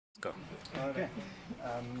Go. Okay.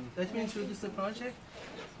 Let me introduce the project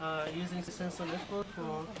using the sensor network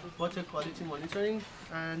for water quality monitoring,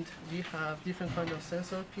 and we have different kind of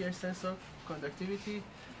sensor: pH sensor, conductivity,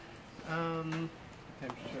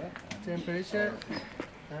 temperature,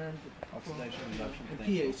 and oxidation reduction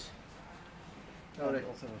pH. Alright.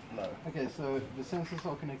 Also the flow. Okay, so the sensors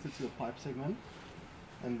are connected to the pipe segment,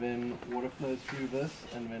 and then water flows through this,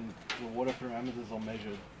 and then the water parameters are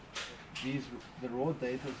measured. The raw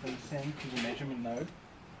data is then sent to the measurement node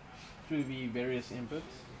through the various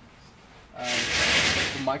inputs.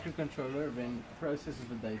 The microcontroller then processes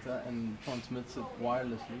the data and transmits it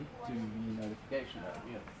wirelessly to the notification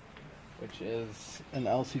node, which is an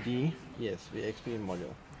LCD, yes, the XP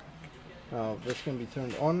module. Now this can be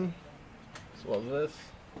turned on, as well as this.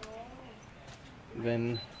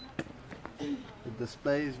 Then it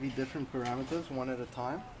displays the different parameters one at a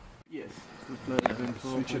time. Yes,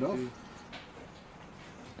 Switch it off.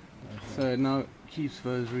 So now it keeps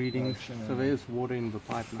those readings. So there's water in the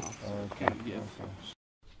pipe now. Okay. Yeah.